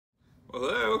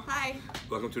Hi.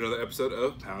 Welcome to another episode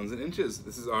of Pounds and Inches.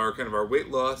 This is our our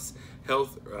weight loss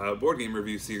health board game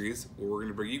review series where we're going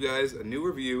to bring you guys a new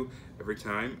review every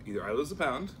time either I lose a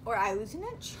pound or I lose an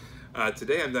inch.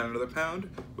 Today I'm down another pound,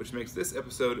 which makes this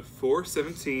episode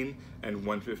 417 and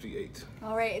 158.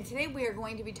 All right, and today we are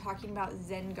going to be talking about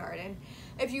Zen Garden.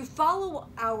 If you follow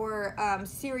our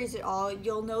series at all,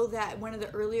 you'll know that one of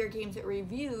the earlier games that we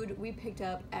reviewed, we picked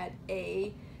up at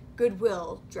a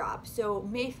Goodwill drop. So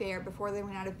Mayfair, before they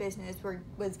went out of business,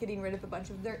 was getting rid of a bunch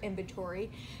of their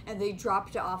inventory, and they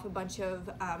dropped off a bunch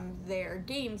of their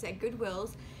games at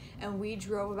Goodwill's. And we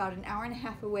drove about an hour and a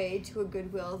half away to a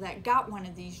Goodwill that got one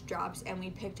of these drops, and we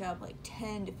picked up like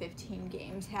 10 to 15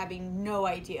 games, having no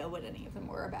idea what any of them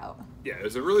were about. Yeah, it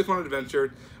was a really fun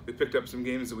adventure. We picked up some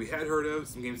games that we had heard of,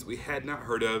 some games that we had not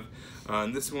heard of.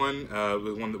 And this one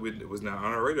was one that was not on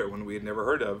our radar, one we had never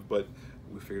heard of, but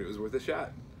we figured it was worth a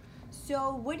shot.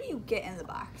 So what do you get in the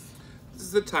box? This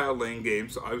is a tile laying game,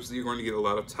 so obviously you're going to get a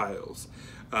lot of tiles.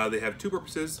 They have two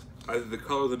purposes, either the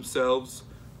color themselves,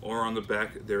 or on the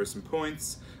back there are some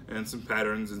points and some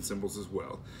patterns and symbols as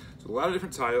well. So a lot of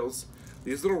different tiles.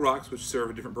 These little rocks which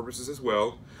serve different purposes as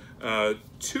well.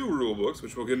 Two rule books,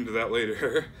 which we'll get into that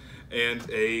later, and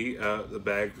the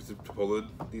bag to pull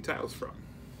the tiles from.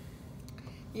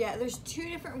 Yeah, there's two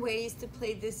different ways to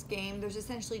play this game. There's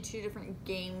essentially two different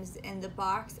games in the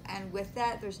box, and with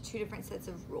that there's two different sets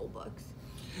of rule books.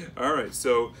 Alright,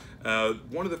 so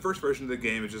one of the first versions of the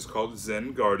game is just called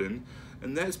Zen Garden,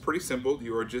 and that is pretty simple.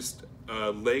 You are just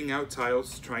laying out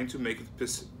tiles, trying to make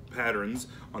patterns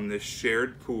on this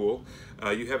shared pool.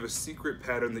 You have a secret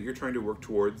pattern that you're trying to work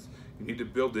towards. You need to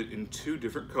build it in two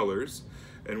different colors,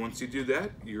 and once you do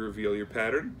that, you reveal your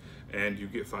pattern, and you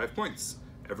get 5 points.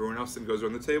 Everyone else then goes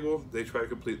around the table. They try to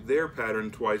complete their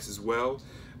pattern twice as well,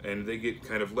 and they get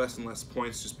kind of less and less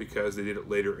points just because they did it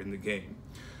later in the game.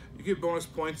 You get bonus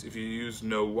points if you use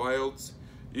no wilds.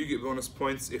 You get bonus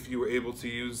points if you were able to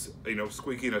use,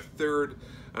 squeak in a third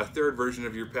version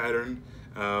of your pattern.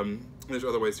 There's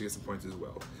other ways to get some points as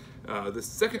well. The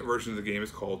second version of the game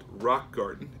is called Rock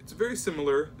Garden. It's very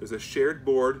similar. There's a shared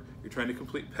board. You're trying to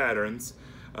complete patterns,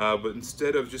 but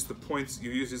instead of just the points,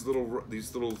 you use these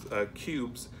little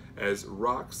cubes as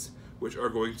rocks, which are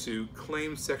going to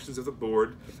claim sections of the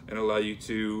board and allow you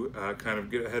to kind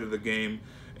of get ahead of the game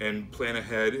and plan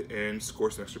ahead and score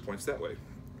some extra points that way.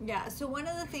 Yeah, so one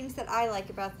of the things that I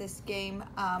like about this game,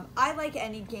 I like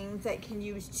any game that can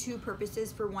use two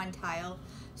purposes for one tile.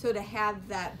 So to have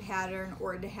that pattern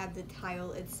or to have the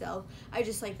tile itself, I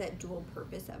just like that dual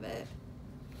purpose of it.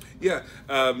 Yeah,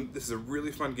 this is a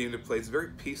really fun game to play. It's very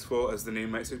peaceful, as the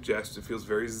name might suggest. It feels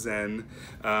very zen.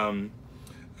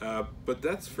 But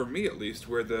that's, for me at least,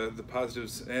 where the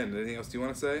positives end. Anything else do you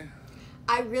want to say?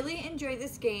 I really enjoy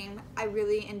this game. I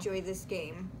really enjoy this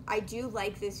game. I do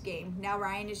like this game. Now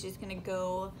Ryan is just going to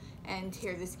go and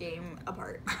tear this game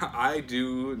apart. I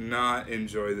do not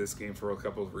enjoy this game for a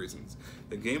couple of reasons.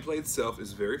 The gameplay itself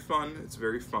is very fun. It's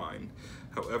very fine.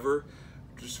 However,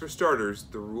 just for starters,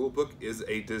 the rule book is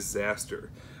a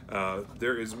disaster.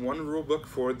 There is one rule book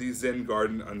for the Zen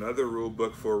Garden, another rule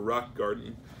book for Rock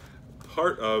Garden.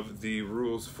 Part of the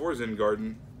rules for Zen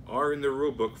Garden are in the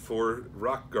rule book for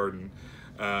Rock Garden,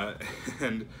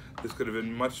 and this could have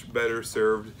been much better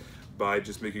served by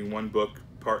just making one book,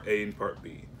 part A and part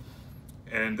B.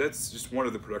 And that's just one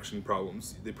of the production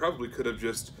problems. They probably could have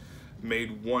just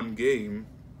made one game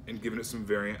and given it some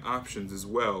variant options as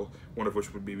well, one of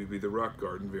which would be the Rock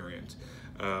Garden variant.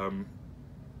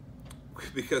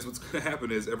 Because what's going to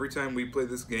happen is every time we play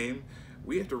this game,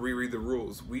 we have to reread the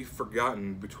rules. We've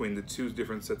forgotten between the two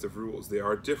different sets of rules. They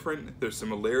are different, there's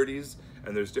similarities,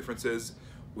 and there's differences.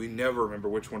 We never remember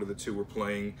which one of the two we're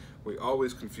playing. We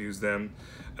always confuse them.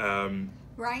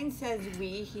 Ryan says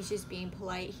he's just being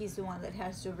polite. He's the one that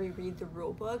has to reread the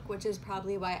rule book, which is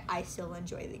probably why I still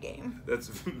enjoy the game. That's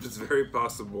very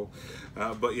possible.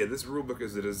 But yeah, this rule book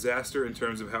is a disaster in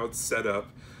terms of how it's set up.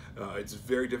 It's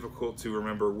very difficult to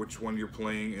remember which one you're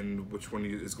playing and which one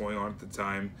is going on at the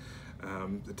time.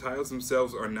 The tiles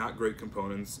themselves are not great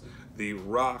components. The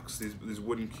rocks, these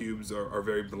wooden cubes, are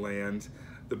very bland.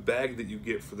 The bag that you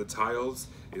get for the tiles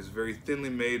is very thinly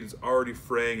made. It's already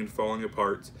fraying and falling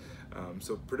apart.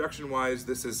 So production-wise,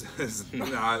 this is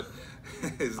not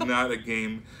a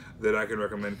game that I can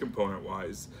recommend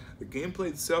component-wise. The gameplay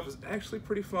itself is actually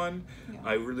pretty fun. Yeah.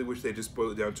 I really wish they just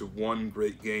boiled it down to one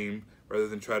great game rather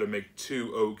than try to make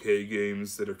two okay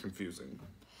games that are confusing.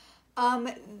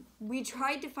 We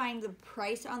tried to find the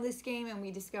price on this game, and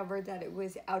we discovered that it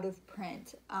was out of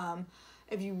print.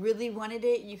 If you really wanted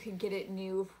it, you could get it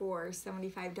new for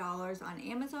 $75 on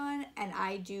Amazon, and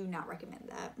I do not recommend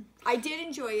that. I did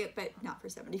enjoy it, but not for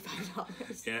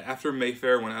 $75. Yeah, after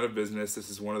Mayfair went out of business, this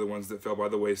is one of the ones that fell by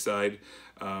the wayside.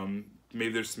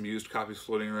 Maybe there's some used copies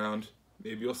floating around.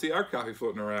 Maybe you'll see our copy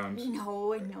floating around.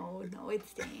 No, it's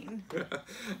staying.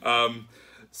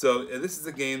 So this is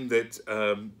a game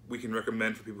that we can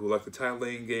recommend for people who like the tile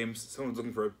laying games. Someone's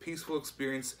looking for a peaceful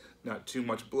experience, not too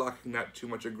much blocking, not too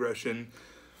much aggression.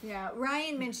 Yeah,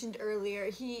 Ryan mentioned earlier,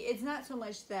 it's not so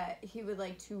much that he would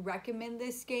like to recommend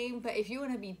this game, but if you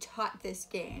want to be taught this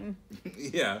game,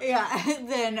 yeah,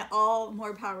 then all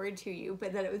more power to you,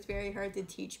 but that it was very hard to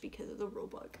teach because of the rule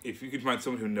book. If you could find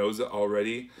someone who knows it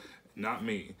already, not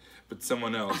me, but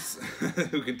someone else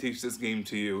who can teach this game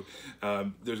to you,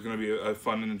 there's going to be a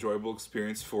fun and enjoyable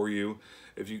experience for you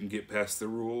if you can get past the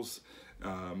rules.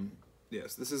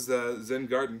 Yes, this is Zen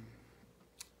Garden.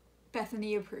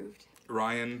 Bethany approved.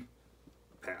 Ryan,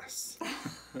 pass.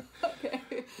 Okay.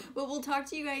 Well, we'll talk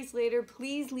to you guys later.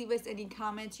 Please leave us any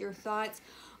comments, your thoughts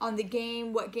on the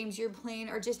game, what games you're playing,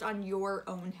 or just on your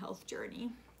own health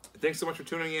journey. Thanks so much for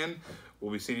tuning in.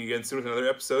 We'll be seeing you again soon with another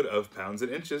episode of Pounds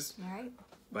and Inches. All right.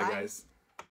 Bye, guys.